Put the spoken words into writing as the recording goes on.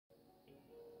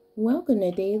Welcome to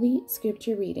Daily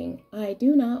Scripture Reading. I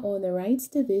do not own the rights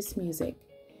to this music.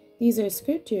 These are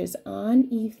scriptures on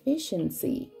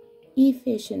efficiency.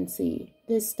 Efficiency,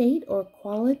 the state or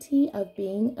quality of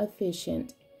being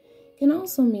efficient, can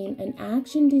also mean an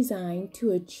action designed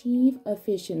to achieve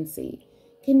efficiency.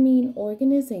 Can mean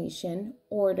organization,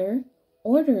 order,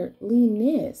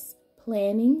 orderliness,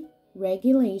 planning,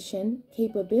 regulation,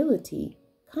 capability,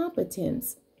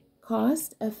 competence,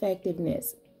 cost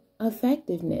effectiveness,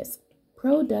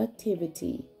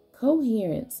 productivity,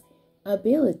 coherence,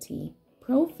 ability,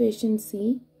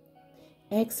 proficiency,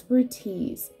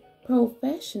 expertise,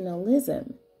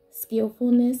 professionalism,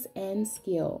 skillfulness, and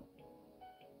skill.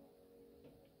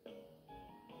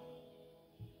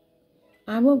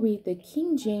 I will read the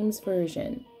King James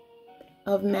Version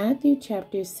of Matthew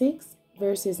chapter 6,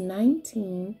 verses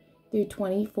 19 through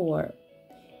 24,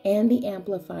 and the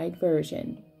Amplified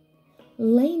Version.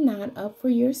 Lay not up for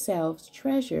yourselves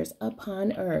treasures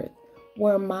upon earth,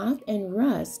 where moth and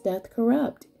rust doth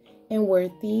corrupt, and where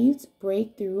thieves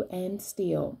break through and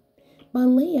steal. But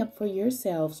lay up for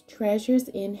yourselves treasures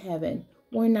in heaven,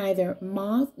 where neither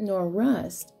moth nor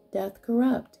rust doth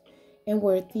corrupt, and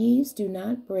where thieves do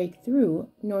not break through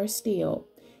nor steal.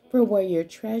 For where your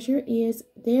treasure is,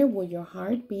 there will your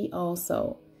heart be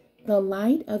also. The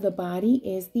light of the body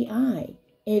is the eye.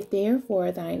 If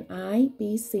therefore thine eye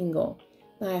be single,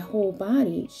 thy whole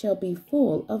body shall be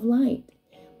full of light.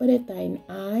 But if thine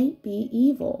eye be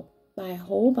evil, thy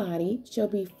whole body shall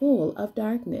be full of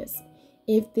darkness.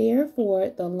 If therefore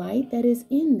the light that is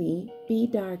in thee be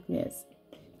darkness,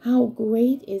 how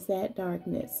great is that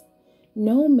darkness!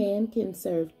 No man can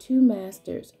serve two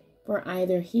masters, for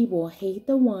either he will hate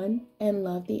the one and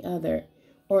love the other,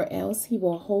 or else he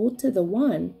will hold to the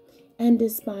one and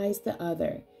despise the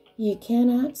other. Ye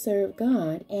cannot serve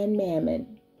God and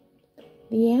mammon.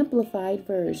 The Amplified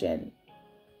Version.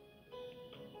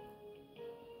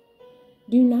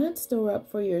 Do not store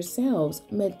up for yourselves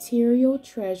material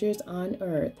treasures on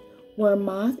earth, where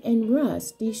moth and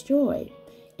rust destroy,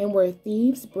 and where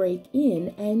thieves break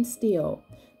in and steal.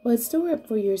 But store up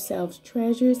for yourselves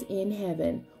treasures in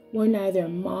heaven, where neither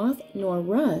moth nor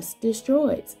rust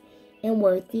destroys, and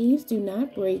where thieves do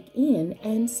not break in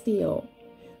and steal.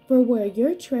 For where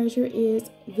your treasure is,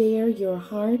 there your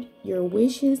heart, your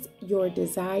wishes, your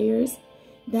desires,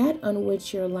 that on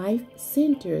which your life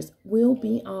centers, will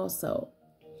be also.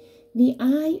 The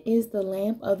eye is the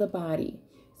lamp of the body.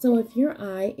 So if your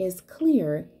eye is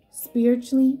clear,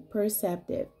 spiritually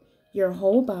perceptive, your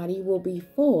whole body will be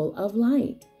full of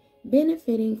light,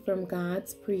 benefiting from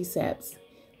God's precepts.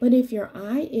 But if your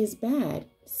eye is bad,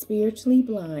 spiritually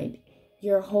blind,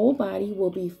 your whole body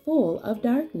will be full of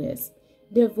darkness,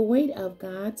 devoid of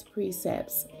God's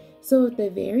precepts. So if the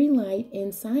very light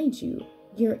inside you,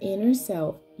 your inner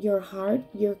self, your heart,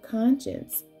 your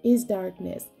conscience, is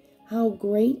darkness, how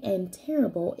great and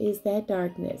terrible is that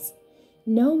darkness!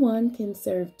 No one can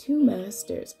serve two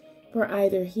masters, for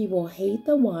either he will hate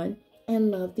the one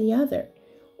and love the other,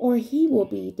 or he will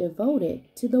be devoted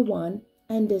to the one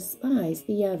and despise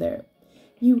the other.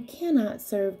 You cannot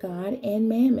serve God and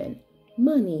mammon,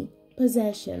 money,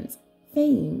 possessions,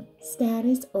 fame,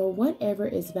 status, or whatever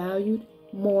is valued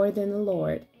more than the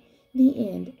Lord. The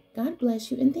end. God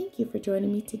bless you, and thank you for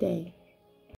joining me today.